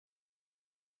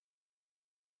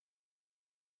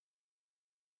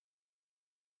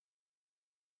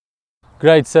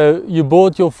Great, so you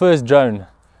bought your first drone.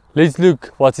 Let's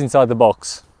look what's inside the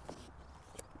box.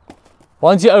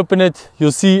 Once you open it,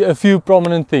 you'll see a few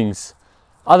prominent things.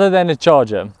 Other than a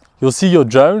charger, you'll see your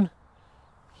drone,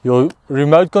 your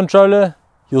remote controller,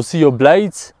 you'll see your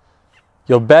blades,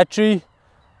 your battery,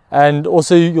 and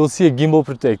also you'll see a gimbal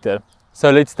protector. So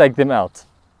let's take them out.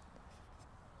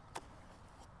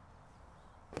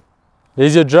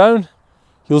 There's your drone.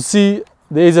 You'll see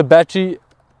there is a battery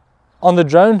on the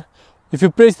drone. If you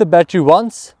press the battery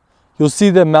once, you'll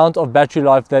see the amount of battery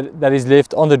life that is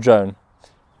left on the drone.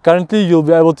 Currently, you'll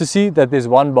be able to see that there's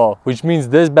 1 bar, which means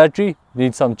this battery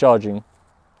needs some charging.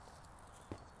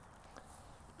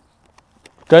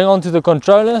 Going on to the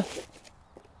controller,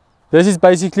 this is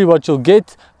basically what you'll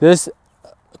get. This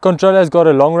controller has got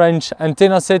a long range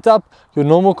antenna setup. Your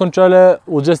normal controller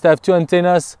will just have 2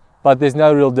 antennas, but there's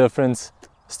no real difference.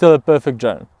 Still a perfect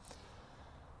drone.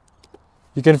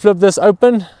 You can flip this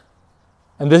open,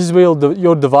 and this is where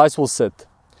your device will sit.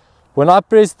 When I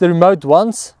press the remote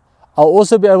once, I'll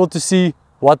also be able to see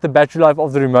what the battery life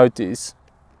of the remote is.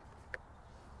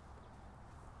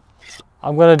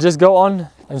 I'm going to just go on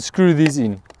and screw these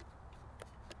in.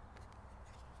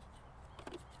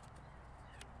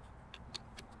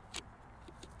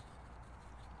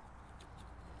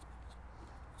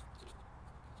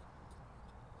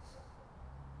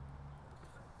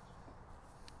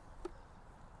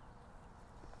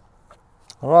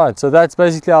 Alright, so that's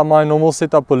basically how my normal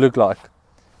setup will look like.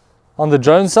 On the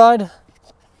drone side,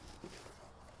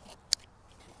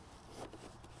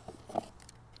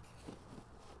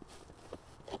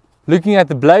 looking at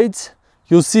the blades,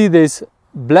 you'll see there's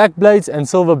black blades and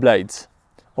silver blades,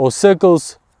 or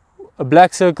circles, a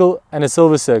black circle and a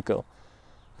silver circle.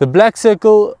 The black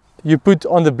circle you put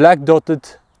on the black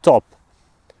dotted top.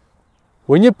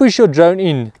 When you push your drone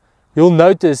in, you'll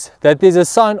notice that there's a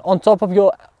sign on top of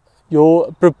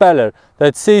your propeller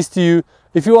that says to you,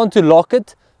 if you want to lock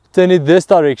it, turn it this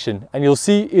direction and you'll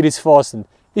see it is fastened.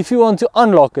 If you want to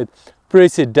unlock it,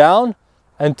 press it down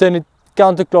and turn it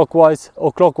counterclockwise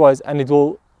or clockwise and it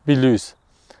will be loose.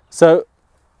 So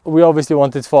we obviously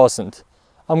want it fastened.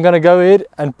 I'm going to go ahead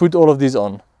and put all of these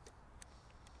on.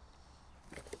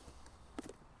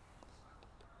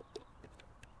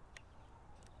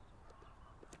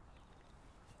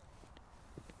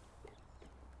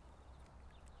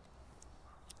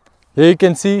 There you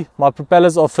can see my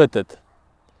propellers are fitted.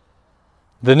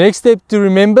 The next step to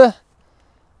remember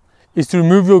is to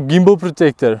remove your gimbal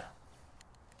protector.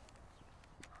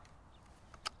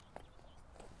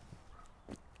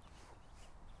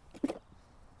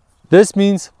 This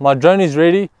means my drone is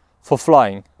ready for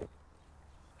flying.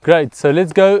 Great, so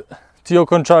let's go to your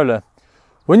controller.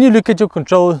 When you look at your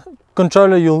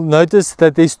controller, you'll notice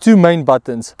that there's 2 main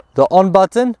buttons, the on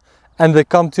button and the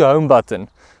come to home button.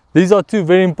 These are 2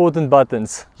 very important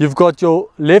buttons. You've got your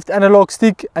left analog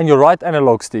stick and your right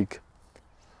analog stick.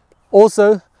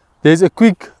 Also, there's a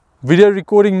quick video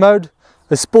recording mode,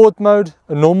 a sport mode,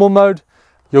 a normal mode,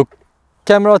 your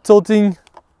camera tilting,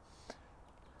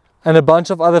 and a bunch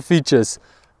of other features.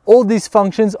 All these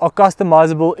functions are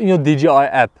customizable in your DJI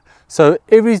app. So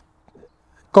every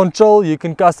control you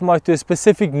can customize to a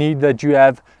specific need that you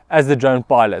have as the drone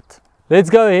pilot. Let's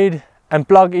go ahead and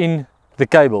plug in the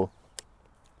cable.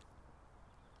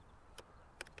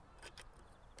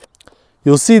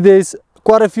 You'll see there's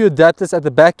quite a few adapters at the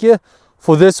back here.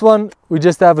 For this one, we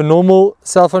just have a normal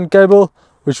cell phone cable,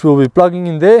 which we'll be plugging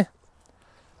in there.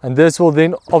 And this will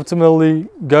then optimally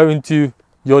go into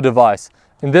your device.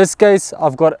 In this case,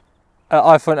 I've got an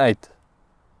iPhone 8.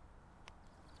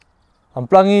 I'm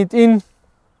plugging it in.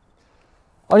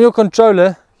 On your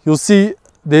controller, you'll see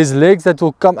there's legs that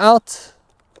will come out.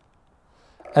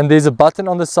 And there's a button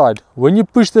on the side. When you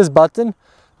push this button,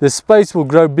 the space will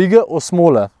grow bigger or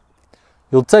smaller.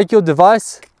 You'll take your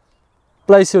device,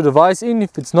 place your device in.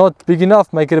 If it's not big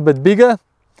enough, make it a bit bigger,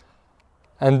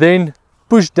 and then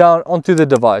push down onto the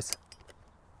device.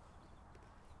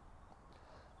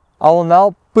 I will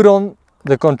now put on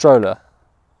the controller.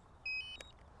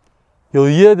 You'll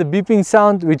hear the beeping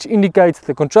sound, which indicates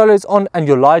the controller is on and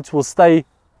your lights will stay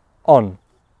on.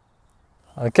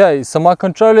 Okay, so my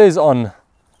controller is on.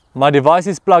 My device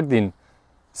is plugged in.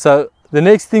 So the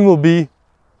next thing will be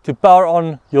to power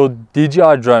on your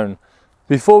DJI drone.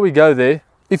 Before we go there,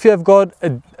 if you have got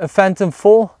a Phantom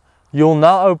 4, you'll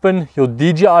now open your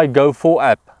DJI Go 4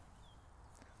 app.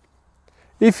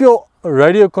 If your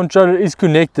radio controller is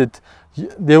connected,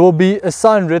 there will be a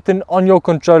sign written on your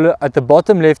controller at the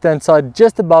bottom left hand side,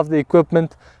 just above the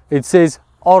equipment. It says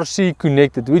RC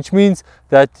connected, which means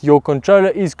that your controller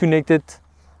is connected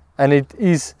and it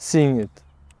is seeing it.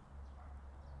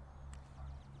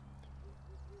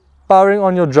 powering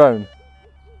on your drone.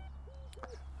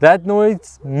 That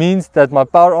noise means that my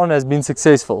power on has been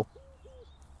successful.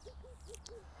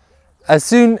 As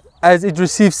soon as it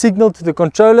receives signal to the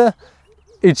controller,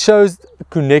 it shows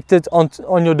connected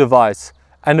on your device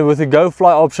and with a go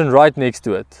fly option right next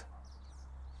to it.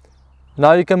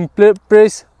 Now you can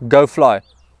press go fly.